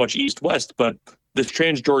 not so much east-west, but this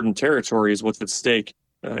Transjordan territory is what's at stake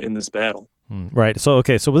in this battle. Right. So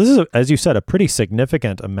this is, as you said, a pretty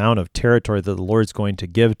significant amount of territory that the Lord's going to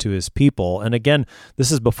give to his people. And again,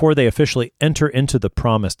 this is before they officially enter into the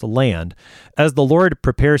promised land. As the Lord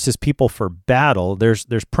prepares his people for battle, there's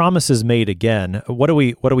promises made again. What do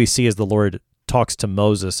we see as the Lord talks to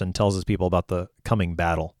Moses and tells his people about the coming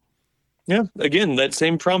battle? Yeah, again, that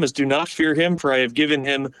same promise, do not fear him, for I have given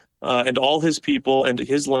him and all his people and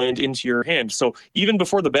his land into your hand. So even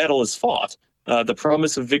before the battle is fought, the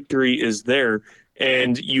promise of victory is there,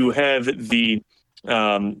 and you have the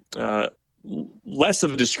less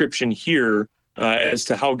of a description here as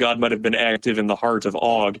to how God might have been active in the heart of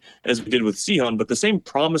Og, as we did with Sihon, but the same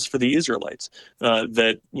promise for the Israelites,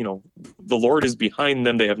 that, the Lord is behind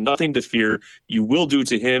them. They have nothing to fear. You will do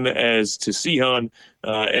to him as to Sihon,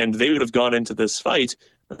 and they would have gone into this fight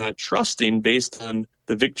trusting based on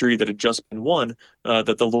the victory that had just been won,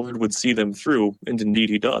 that the Lord would see them through, and indeed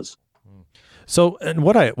he does. So, and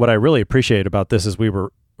what I really appreciate about this as we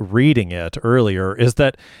were reading it earlier is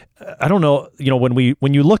that I don't know,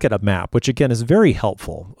 when you look at a map, which again is very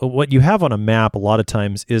helpful, what you have on a map a lot of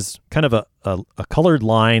times is kind of a colored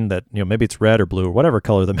line that, maybe it's red or blue or whatever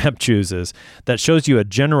color the map chooses, that shows you a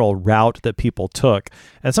general route that people took.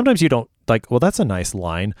 And sometimes you don't like, well, that's a nice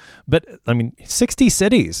line, but 60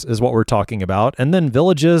 cities is what we're talking about. And then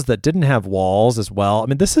villages that didn't have walls as well.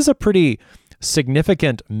 This is a pretty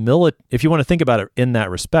significant if you want to think about it in that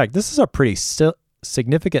respect, this is a pretty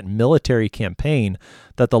significant military campaign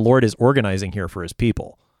that the Lord is organizing here for his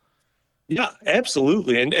people. Yeah,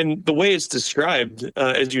 absolutely. And the way it's described,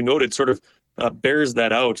 as you noted, sort of bears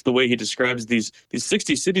that out. The way he describes these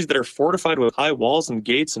 60 cities that are fortified with high walls and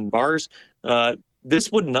gates and bars,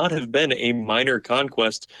 this would not have been a minor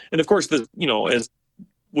conquest. And of course, as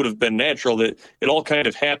would have been natural, that it all kind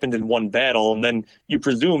of happened in one battle, and then you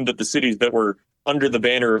presume that the cities that were under the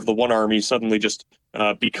banner of the one army suddenly just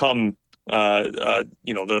become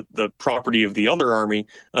the property of the other army.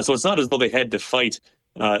 So it's not as though they had to fight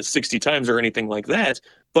 60 times or anything like that,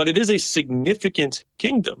 but it is a significant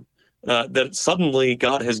kingdom that suddenly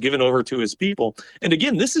God has given over to his people. And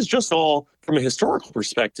again, this is just all from a historical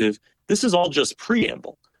perspective. This is all just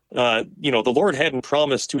preamble. The Lord hadn't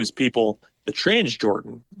promised to his people the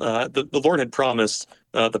Transjordan. The Lord had promised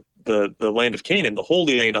the land of Canaan, the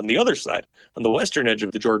Holy Land on the other side, on the western edge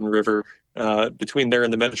of the Jordan River, between there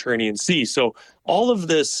and the Mediterranean Sea. So all of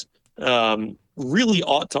this really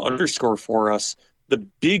ought to underscore for us the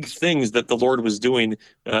big things that the Lord was doing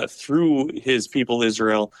through his people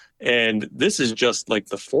Israel. And this is just like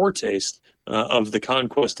the foretaste of the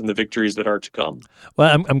conquest and the victories that are to come.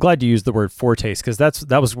 Well, I'm glad you used the word foretaste, because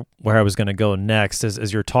that was where I was going to go next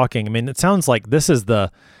as you're talking. It sounds like this is the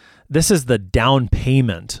down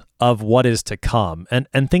payment of what is to come.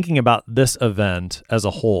 And thinking about this event as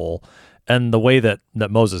a whole and the way that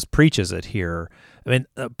Moses preaches it here,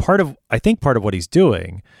 part of what he's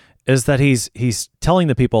doing is that he's telling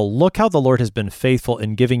the people, look how the Lord has been faithful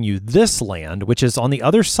in giving you this land, which is on the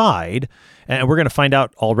other side. And we're going to find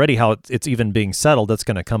out already how it's even being settled. That's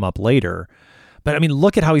going to come up later. But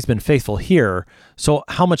look at how he's been faithful here. So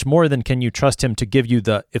how much more then can you trust him to give you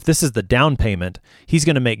if this is the down payment, he's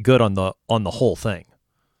going to make good on the whole thing.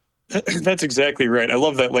 That's exactly right. I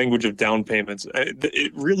love that language of down payments.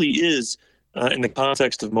 It really is, in the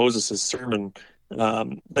context of Moses' sermon,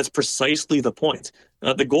 that's precisely the point.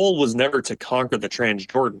 The goal was never to conquer the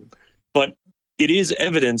Transjordan, but it is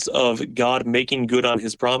evidence of God making good on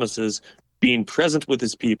his promises, being present with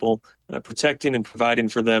his people, protecting and providing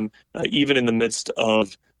for them, even in the midst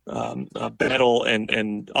of battle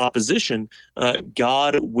and opposition.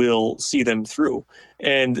 God will see them through.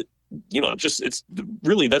 And it's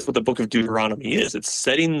really, that's what the book of Deuteronomy is. It's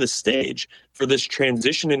setting the stage for this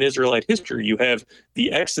transition in Israelite history. You have the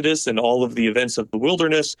Exodus and all of the events of the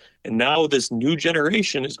wilderness, and now this new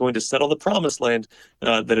generation is going to settle the promised land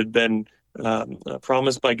that had been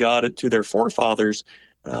promised by God to their forefathers.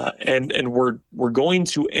 And we're going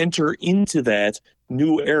to enter into that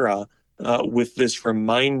new era with this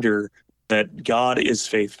reminder that God is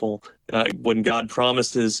faithful. When God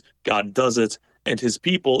promises, God does it. And his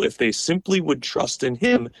people, if they simply would trust in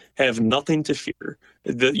him, have nothing to fear.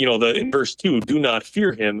 In verse 2, do not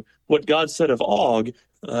fear him. What God said of Og,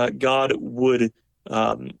 God would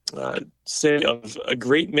say of a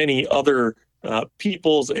great many other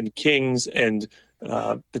peoples and kings and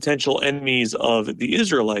potential enemies of the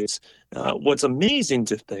Israelites. What's amazing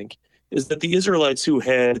to think is that the Israelites, who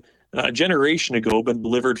had a generation ago been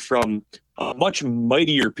delivered from much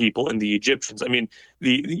mightier people in the Egyptians.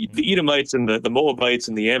 The Edomites and the Moabites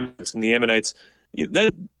and the Ammonites,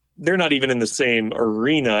 they're not even in the same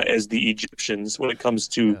arena as the Egyptians when it comes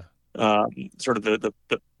to sort of the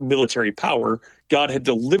military power. God had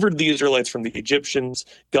delivered the Israelites from the Egyptians.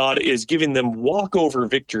 God is giving them walkover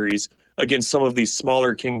victories against some of these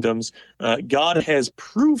smaller kingdoms. God has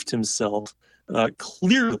proved himself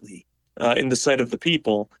clearly in the sight of the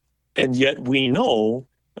people. And yet we know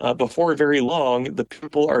before very long, the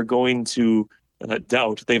people are going to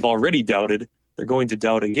doubt. They've already doubted. They're going to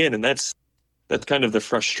doubt again. And that's kind of the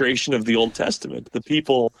frustration of the Old Testament. The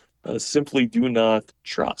people simply do not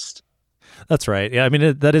trust. That's right. Yeah,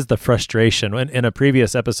 that is the frustration. In a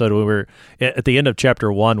previous episode, we were at the end of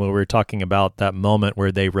chapter 1, when we were talking about that moment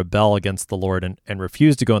where they rebel against the Lord and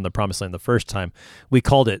refuse to go in the promised land the first time. We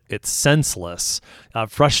called it's senseless,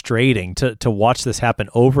 frustrating to watch this happen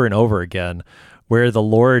over and over again, where the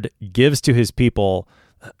Lord gives to his people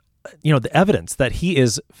the evidence that he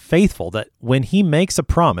is faithful, that when he makes a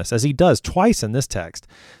promise, as he does twice in this text,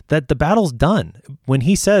 that the battle's done. When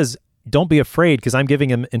he says, don't be afraid because I'm giving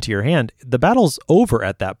him into your hand, the battle's over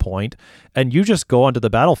at that point, and you just go onto the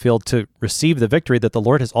battlefield to receive the victory that the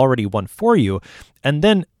Lord has already won for you. And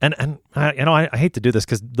then, I hate to do this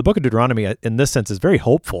because the book of Deuteronomy in this sense is very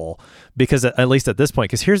hopeful, because at least at this point,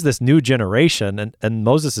 because here's this new generation, and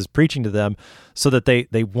Moses is preaching to them so that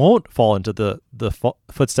they won't fall into the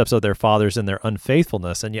footsteps of their fathers in their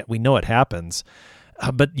unfaithfulness, and yet we know it happens.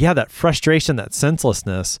 But yeah, that frustration, that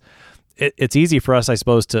senselessness, it's easy for us, I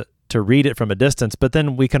suppose, to read it from a distance, but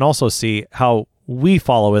then we can also see how we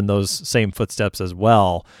follow in those same footsteps as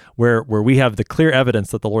well, where we have the clear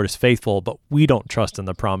evidence that the Lord is faithful, but we don't trust in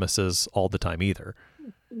the promises all the time either.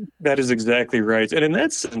 That is exactly right. And in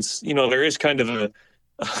that sense, there is kind of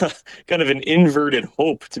an inverted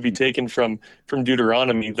hope to be taken from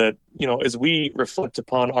Deuteronomy, that, as we reflect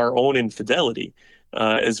upon our own infidelity,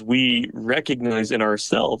 as we recognize in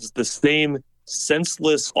ourselves the same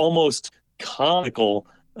senseless, almost comical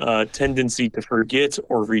tendency to forget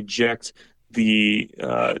or reject the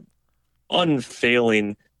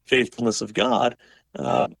unfailing faithfulness of God,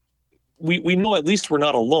 we know at least we're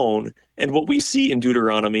not alone. And what we see in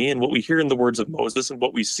Deuteronomy, and what we hear in the words of Moses, and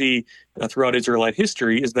what we see throughout Israelite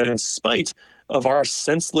history, is that in spite of our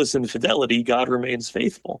senseless infidelity, God remains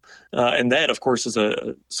faithful. And that, of course, is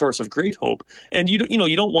a source of great hope. And you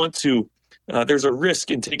don't want to. There's a risk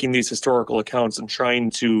in taking these historical accounts and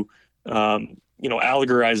trying to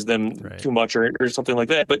allegorize them too much or something like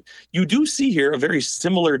that. But you do see here a very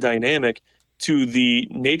similar dynamic to the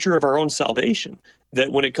nature of our own salvation,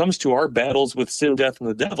 that when it comes to our battles with sin, death, and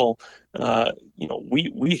the devil,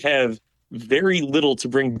 we have very little to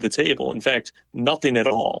bring to the table. In fact, nothing at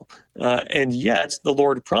all. And yet the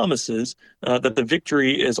Lord promises that the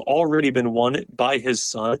victory has already been won by his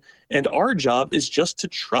Son, and our job is just to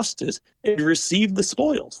trust it and receive the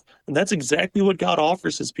spoils. And that's exactly what God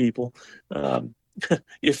offers his people,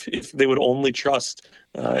 if they would only trust,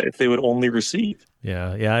 if they would only receive.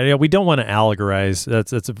 Yeah. We don't want to allegorize.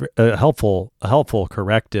 That's a helpful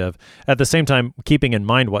corrective. At the same time, keeping in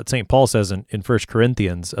mind what St. Paul says in 1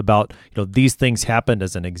 Corinthians about, these things happened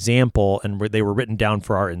as an example, and they were written down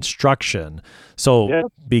for our instruction. So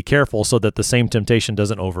Be careful so that the same temptation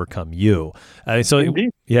doesn't overcome you.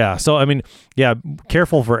 Indeed.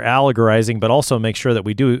 Careful for allegorizing, but also make sure that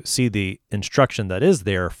we do see the instruction that is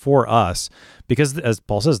there for us, because as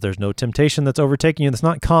Paul says, there's no temptation that's overtaking you that's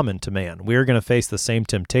not common to man. We are going to face the same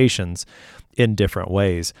temptations in different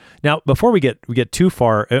ways. Now, before we get too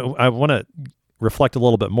far, I want to reflect a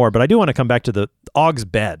little bit more, but I do want to come back to the Og's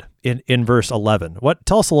bed in verse 11.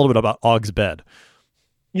 Tell us a little bit about Og's bed.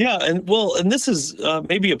 Yeah, and this is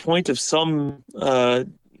maybe a point of some.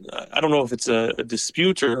 I don't know if it's a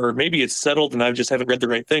dispute or maybe it's settled and I just haven't read the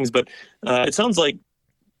right things, but it sounds like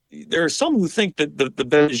there are some who think that the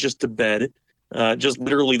bed is just a bed, just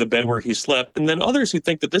literally the bed where he slept, and then others who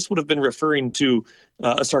think that this would have been referring to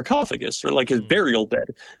a sarcophagus, or like his burial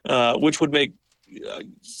bed, which would make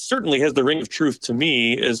certainly has the ring of truth to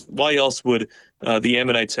me, as why else would the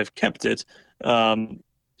Ammonites have kept it?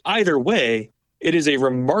 Either way, it is a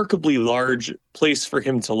remarkably large place for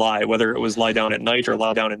him to lie, whether it was lie down at night or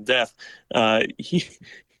lie down in death.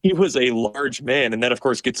 He was a large man, and that, of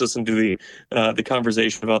course, gets us into the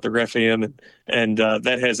conversation about the Rephaim, and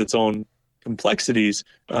that has its own complexities.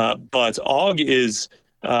 But Og is,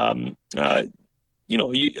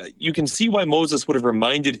 you can see why Moses would have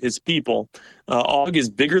reminded his people. Og is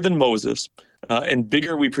bigger than Moses, and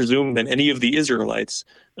bigger, we presume, than any of the Israelites.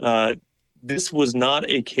 This was not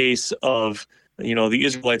a case of, the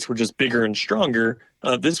Israelites were just bigger and stronger.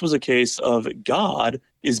 This was a case of God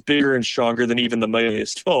is bigger and stronger than even the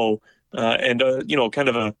mightiest foe.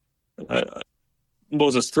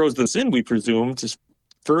 Moses throws this in, we presume, to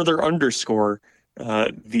further underscore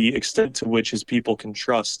the extent to which his people can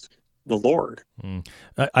trust the Lord.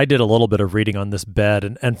 I did a little bit of reading on this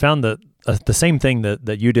bed and found that the same thing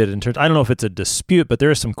that you did in terms, I don't know if it's a dispute, but there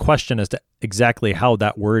is some question as to exactly how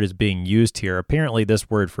that word is being used here. Apparently this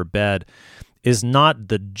word for bed is not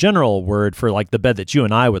the general word for like the bed that you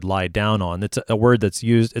and I would lie down on. It's a word that's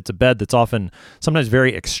used, it's a bed that's sometimes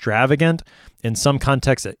very extravagant. In some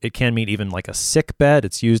contexts, it can mean even like a sick bed.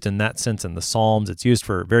 It's used in that sense in the Psalms. It's used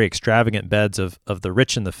for very extravagant beds of the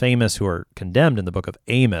rich and the famous who are condemned in the book of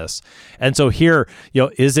Amos. And so here,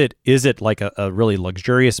 is it like a really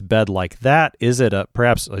luxurious bed like that? Is it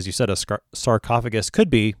perhaps, as you said, a sarcophagus?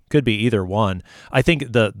 Could be either one. I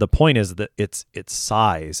think the point is that its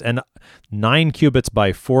size, and 9 cubits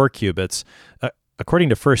by 4 cubits, according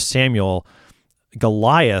to 1 Samuel,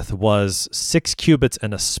 Goliath was 6 cubits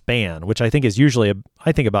and a span, which I think is usually,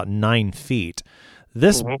 about 9 feet.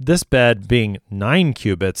 This bed being 9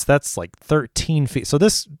 cubits, that's like 13 feet. So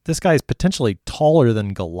this guy is potentially taller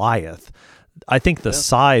than Goliath. I think the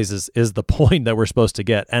size is the point that we're supposed to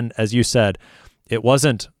get. And as you said, it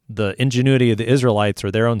wasn't the ingenuity of the Israelites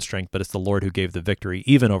or their own strength, but it's the Lord who gave the victory,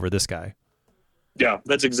 even over this guy. Yeah,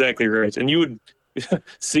 that's exactly right. And you would,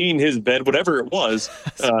 seeing his bed, whatever it was,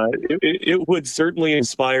 it would certainly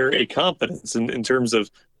inspire a confidence in terms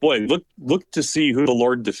of, boy, look to see who the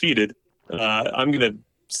Lord defeated. I'm going to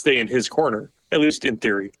stay in his corner, at least in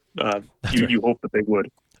theory. You hope that they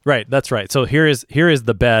would. Right, that's right. So here is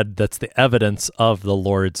the bed that's the evidence of the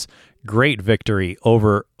Lord's great victory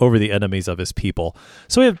over the enemies of his people.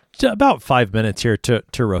 So we have about 5 minutes here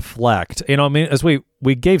to reflect. As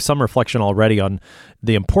we gave some reflection already on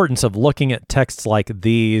the importance of looking at texts like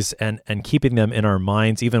these and keeping them in our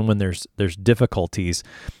minds even when there's difficulties.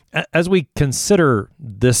 As we consider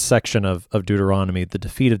this section of Deuteronomy, the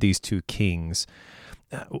defeat of these 2 kings,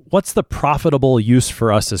 what's the profitable use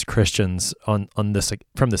for us as Christians on this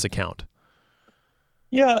from this account?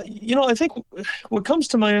 Yeah, I think what comes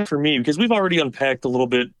to mind for me, because we've already unpacked a little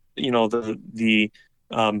bit, the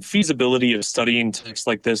feasibility of studying texts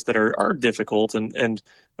like this that are difficult and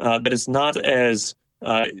that it's not as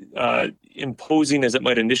imposing as it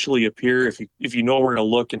might initially appear if you know where to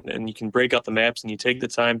look and you can break out the maps and you take the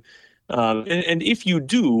time. And if you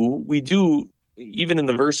do, we do, even in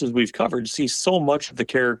the verses we've covered, see so much of the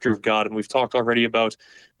character of God. And we've talked already about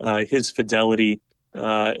his fidelity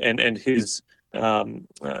and his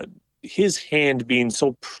hand being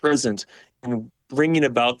so present in bringing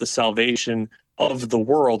about the salvation of the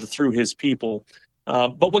world through his people.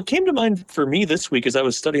 But what came to mind for me this week as I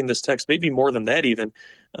was studying this text, maybe more than that even,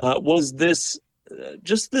 was this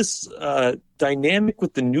dynamic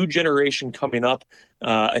with the new generation coming up.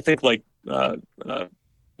 I think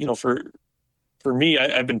for me,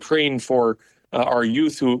 I've been praying for our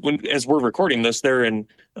youth who, as we're recording this, they're in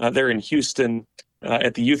Houston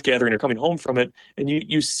at the youth gathering or coming home from it, and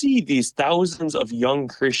you see these thousands of young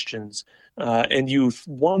Christians, and you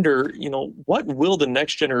wonder, what will the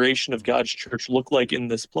next generation of God's church look like in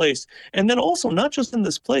this place? And then also, not just in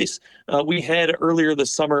this place, we had earlier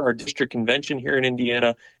this summer our district convention here in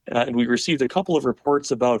Indiana, and we received a couple of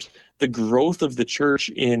reports about the growth of the church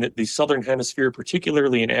in the Southern Hemisphere,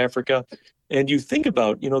 particularly in Africa. And you think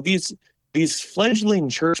about, these fledgling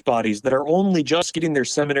church bodies that are only just getting their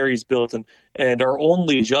seminaries built and are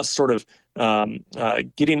only just sort of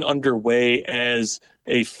getting underway as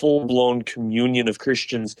a full-blown communion of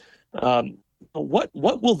Christians. What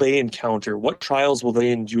will they encounter? What trials will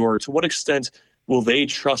they endure? To what extent will they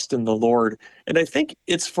trust in the Lord? And I think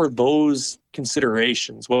it's for those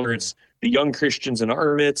considerations, whether it's the young Christians in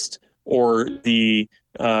our midst or the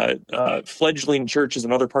fledgling churches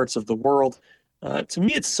in other parts of the world. To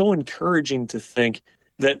me, it's so encouraging to think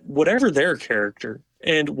that whatever their character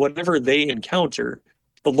and whatever they encounter,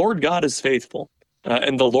 the Lord God is faithful.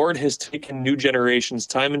 And the Lord has taken new generations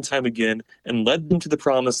time and time again and led them to the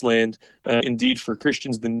promised land. Indeed, for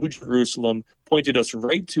Christians, the New Jerusalem pointed us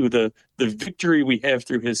right to the victory we have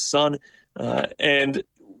through his Son. And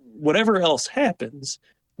whatever else happens,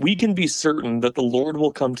 we can be certain that the Lord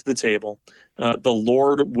will come to the table. The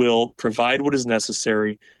Lord will provide what is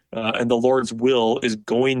necessary. And the Lord's will is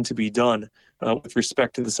going to be done with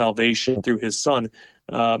respect to the salvation through his Son.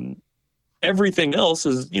 Everything else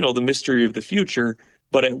is, the mystery of the future,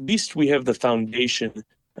 but at least we have the foundation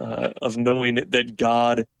of knowing that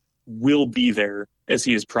God will be there as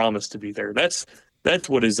he has promised to be there. That's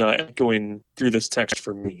what is going through this text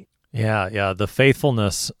for me. Yeah, the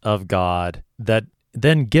faithfulness of God that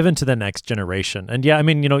then given to the next generation. And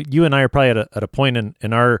you and I are probably at a point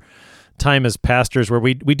in our time as pastors where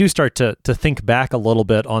we do start to think back a little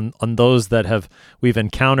bit on those that we've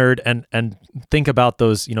encountered and think about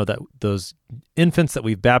those those infants that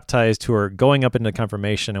we've baptized who are going up into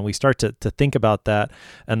confirmation, and we start to think about that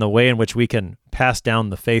and the way in which we can pass down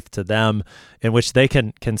the faith to them, in which they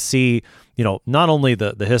can see not only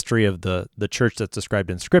the history of the church that's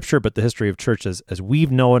described in Scripture, but the history of church as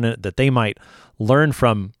we've known it, that they might learn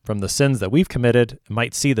from the sins that we've committed,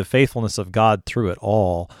 might see the faithfulness of God through it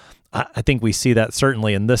all. I think we see that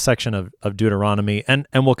certainly in this section of Deuteronomy, and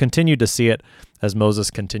we'll continue to see it as Moses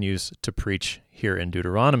continues to preach here in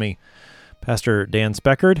Deuteronomy. Pastor Dan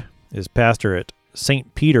Speckard is pastor at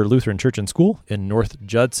St. Peter Lutheran Church and School in North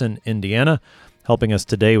Judson, Indiana, helping us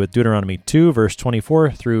today with Deuteronomy 2, verse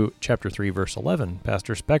 24 through chapter 3, verse 11.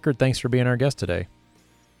 Pastor Speckard, thanks for being our guest today.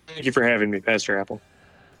 Thank you for having me, Pastor Apple.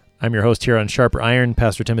 I'm your host here on Sharper Iron,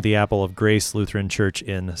 Pastor Timothy Apple of Grace Lutheran Church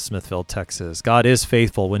in Smithville, Texas. God is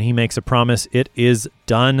faithful. When he makes a promise, it is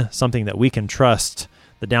done, something that we can trust.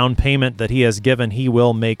 The down payment that he has given, he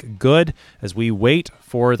will make good as we wait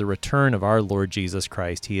for the return of our Lord Jesus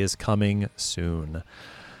Christ. He is coming soon.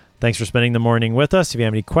 Thanks for spending the morning with us. If you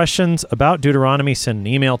have any questions about Deuteronomy, send an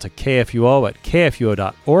email to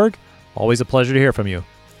kfuo@kfuo.org. Always a pleasure to hear from you.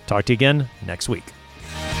 Talk to you again next week.